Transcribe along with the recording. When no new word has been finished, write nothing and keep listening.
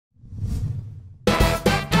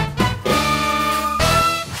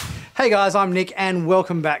Hey guys, I'm Nick and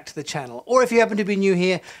welcome back to the channel. Or if you happen to be new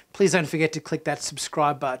here, please don't forget to click that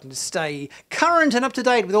subscribe button to stay current and up to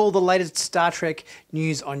date with all the latest Star Trek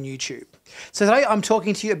news on YouTube. So today I'm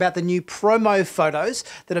talking to you about the new promo photos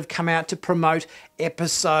that have come out to promote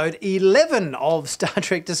episode 11 of Star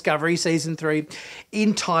Trek Discovery Season 3,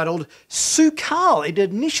 entitled Su'Kal. It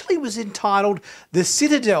initially was entitled The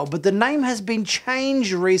Citadel, but the name has been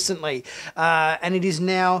changed recently, and it is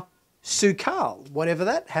now Su'Kal, whatever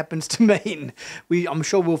that happens to mean. I'm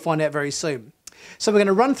sure we'll find out very soon. So we're going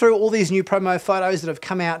to run through all these new promo photos that have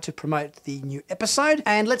come out to promote the new episode.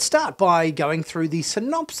 And let's start by going through the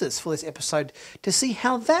synopsis for this episode to see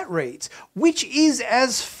how that reads, which is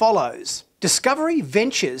as follows. Discovery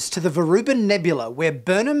ventures to the Varuban Nebula, where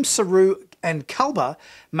Burnham, Saru and Culber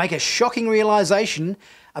make a shocking realization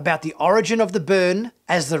about the origin of the burn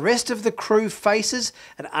as the rest of the crew faces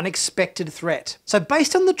an unexpected threat. So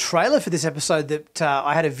based on the trailer for this episode that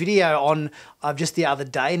I had a video on just the other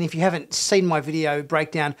day, and if you haven't seen my video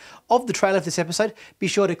breakdown of the trailer for this episode, be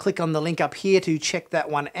sure to click on the link up here to check that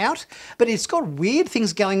one out. But it's got weird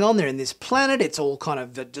things going on there in this planet. It's all kind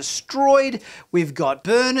of destroyed. We've got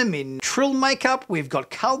Burnham in Trill makeup. We've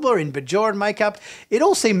got Culber in Bajoran makeup. It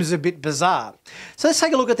all seems a bit bizarre. So let's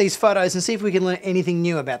take a look at these photos and see if we can learn anything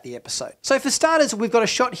new about the episode. So for starters, we've got a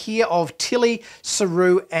shot here of Tilly,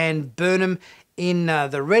 Saru and Burnham in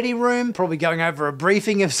the ready room, probably going over a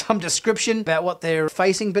briefing of some description about what they're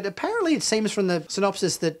facing. But apparently it seems from the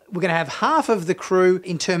synopsis that we're going to have half of the crew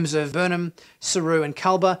in terms of Burnham, Saru and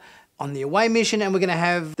Culber on the away mission, and we're going to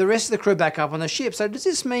have the rest of the crew back up on the ship. So does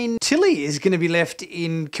this mean Tilly is going to be left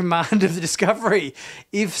in command of the Discovery?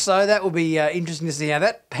 If so, that will be interesting to see how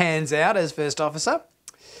that pans out as first officer.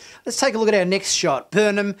 Let's take a look at our next shot.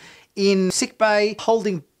 Burnham in sickbay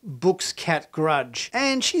holding Book's cat Grudge,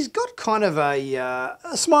 and she's got kind of a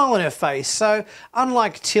smile on her face. So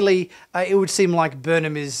unlike Tilly, it would seem like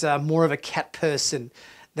Burnham is more of a cat person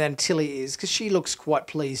than Tilly is, because she looks quite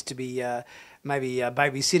pleased to be maybe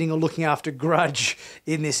babysitting or looking after Grudge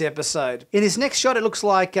in this episode. In this next shot, it looks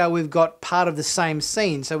like we've got part of the same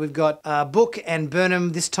scene. So we've got Book and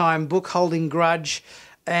Burnham, this time Book holding Grudge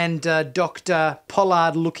and Dr.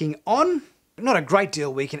 Pollard looking on. Not a great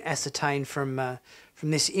deal we can ascertain from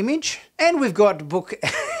this image. And we've got Book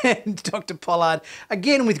and Dr. Pollard,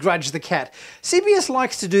 again with Grudge the cat. CBS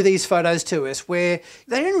likes to do these photos to us where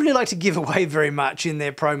they don't really like to give away very much in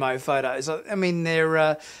their promo photos. I mean,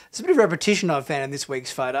 it's a bit of repetition I've found in this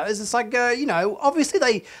week's photos. It's like, you know,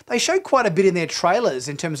 obviously they show quite a bit in their trailers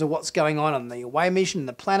in terms of what's going on the away mission,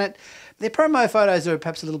 the planet. Their promo photos are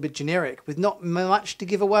perhaps a little bit generic with not much to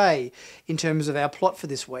give away in terms of our plot for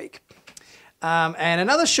this week. And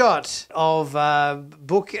another shot of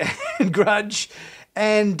Book and Grudge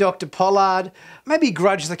and Dr. Pollard. Maybe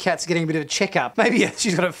Grudge the cat's getting a bit of a checkup. Maybe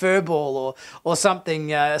she's got a fur ball or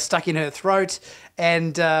something stuck in her throat,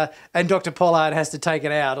 and Dr. Pollard has to take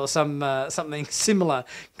it out or something similar,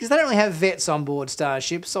 because they don't really have vets on board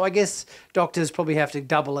starships. So I guess doctors probably have to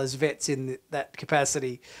double as vets in that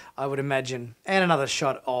capacity, I would imagine. And another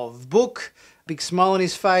shot of Book, big smile on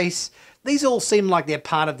his face. These all seem like they're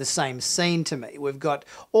part of the same scene to me. We've got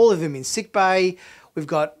all of them in sickbay. We've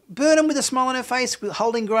got Burnham with a smile on her face,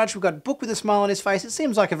 holding Grudge. We've got Book with a smile on his face. It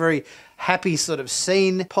seems like a very happy sort of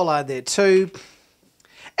scene. Pollard there too.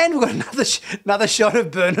 And we've got another shot of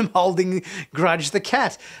Burnham holding Grudge the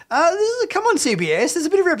cat. Come on, CBS. There's a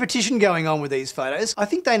bit of repetition going on with these photos. I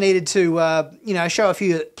think they needed to, you know, show a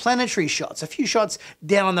few planetary shots, a few shots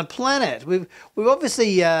down on the planet. We've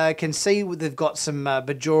obviously can see they've got some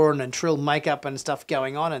Bajoran and Trill makeup and stuff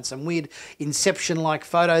going on, and some weird Inception-like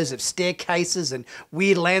photos of staircases and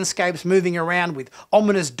weird landscapes moving around with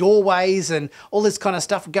ominous doorways and all this kind of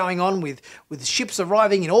stuff going on with ships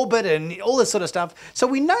arriving in orbit and all this sort of stuff. So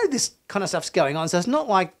we know this kind of stuff's going on, so it's not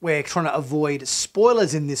like we're trying to avoid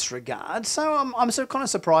spoilers in this regard. So I'm sort of kind of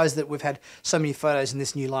surprised that we've had so many photos in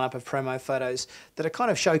this new lineup of promo photos that are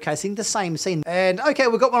kind of showcasing the same scene. And okay,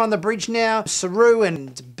 we've got one on the bridge now. Saru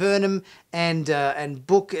and Burnham and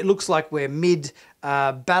Book. It looks like we're mid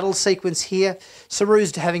battle sequence here.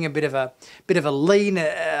 Saru's having a bit of a lean.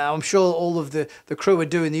 I'm sure all of the crew are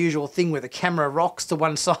doing the usual thing where the camera rocks to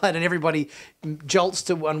one side and everybody jolts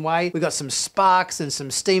to one way. We've got some sparks and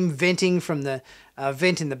some steam venting from the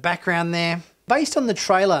vent in the background there. Based on the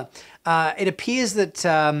trailer, it appears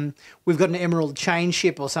that we've got an Emerald chain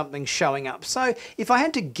ship or something showing up. So if I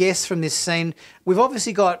had to guess from this scene, we've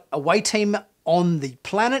obviously got away team on the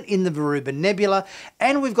planet in the Veruba Nebula,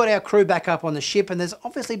 and we've got our crew back up on the ship, and there's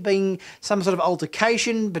obviously been some sort of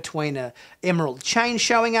altercation between a emerald chain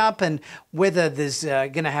showing up and whether there's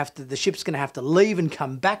the ship's gonna have to leave and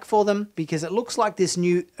come back for them, because it looks like this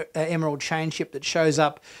new emerald chain ship that shows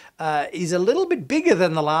up is a little bit bigger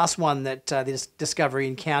than the last one that this Discovery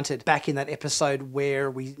encountered back in that episode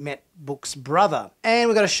where we met Book's brother. And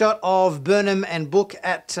we've got a shot of Burnham and Book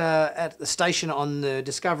at the station on the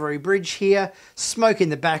Discovery bridge here. Smoke in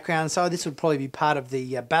the background, so this would probably be part of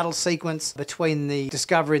the battle sequence between the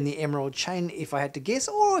Discovery and the Emerald Chain, if I had to guess.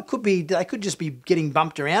 Or it could be they could just be getting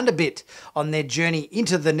bumped around a bit on their journey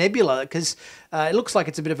into the nebula, because it looks like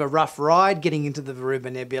it's a bit of a rough ride getting into the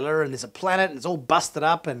Veruba Nebula, and there's a planet and it's all busted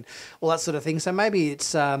up and all that sort of thing. So maybe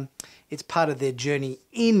it's part of their journey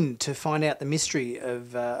in to find out the mystery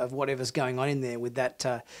of whatever's going on in there with that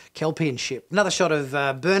Kelpian ship. Another shot of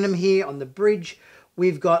Burnham here on the bridge.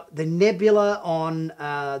 We've got the nebula on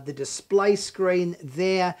the display screen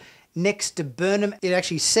there next to Burnham. It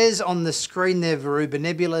actually says on the screen there Veruba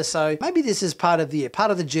Nebula, so maybe this is part of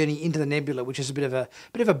the journey into the nebula, which is a bit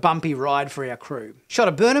of a bumpy ride for our crew. Shot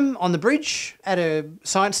of Burnham on the bridge at a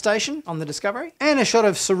science station on the Discovery, and a shot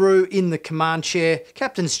of Saru in the command chair,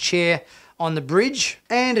 captain's chair on the bridge,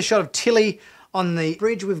 and a shot of Tilly on the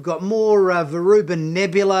bridge. We've got more Veruba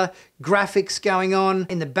Nebula graphics going on.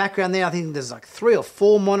 In the background there, I think there's like 3 or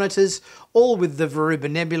 4 monitors, all with the Veruba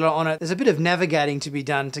Nebula on it. There's a bit of navigating to be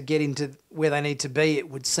done to get into where they need to be, it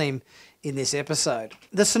would seem, in this episode.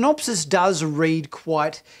 The synopsis does read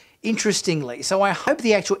quite interestingly, so I hope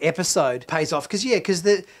the actual episode pays off, because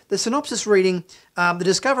the synopsis reading, the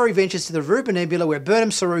Discovery ventures to the Veruba Nebula where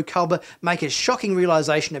Burnham, Saru, Culber make a shocking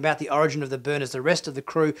realisation about the origin of the burn as the rest of the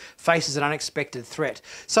crew faces an unexpected threat.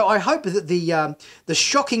 So I hope that the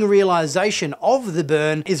shocking realisation of the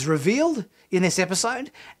burn is revealed in this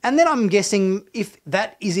episode, and then I'm guessing if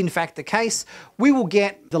that is in fact the case, we will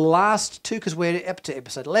get the last 2, because we're up to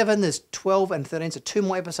episode 11, there's 12 and 13, so 2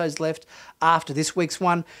 more episodes left after this week's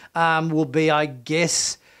one, will be, I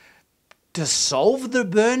guess, to solve the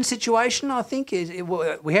burn situation. I think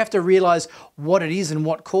we have to realise what it is and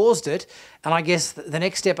what caused it, and I guess the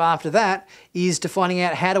next step after that is to finding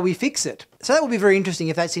out how do we fix it. So that will be very interesting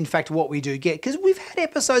if that's in fact what we do get, because we've had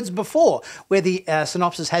episodes before where the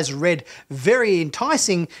synopsis has read very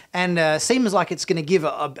enticing and seems like it's going to give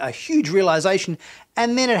a huge realisation,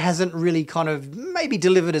 and then it hasn't really kind of maybe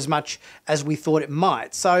delivered as much as we thought it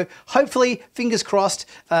might. So hopefully, fingers crossed,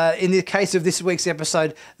 in the case of this week's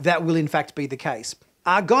episode, that will in fact be the case.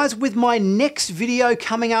 Guys, with my next video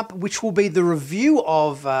coming up, which will be the review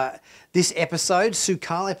of this episode,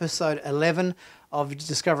 Sukal episode 11 of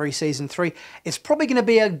Discovery Season 3. It's probably going to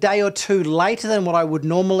be a day or 2 later than what I would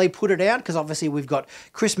normally put it out, because obviously we've got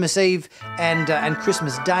Christmas Eve and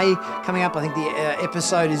Christmas Day coming up. I think the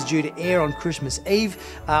episode is due to air on Christmas Eve.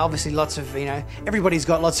 Obviously lots of, everybody's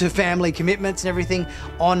got lots of family commitments and everything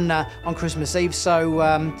on Christmas Eve, so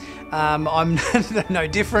I'm no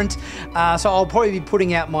different. So I'll probably be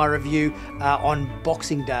putting out my review on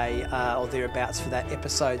Boxing Day or thereabouts for that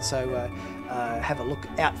episode, so have a look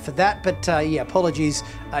out for that. But yeah, apologies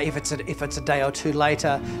if it's a day or 2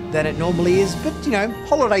 later than it normally is, but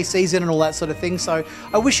holiday season and all that sort of thing. So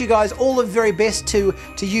I wish you guys all the very best to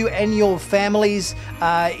you and your families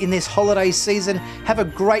in this holiday season. Have a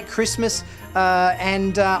great Christmas,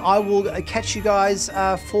 and I will catch you guys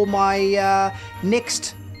for my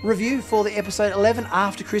next review for the episode 11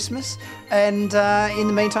 after Christmas. And in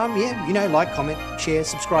the meantime, yeah, like, comment, share,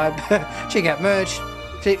 subscribe, check out merch,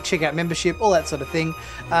 check out membership, all that sort of thing.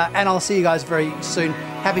 And I'll see you guys very soon.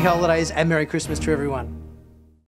 Happy holidays and Merry Christmas to everyone.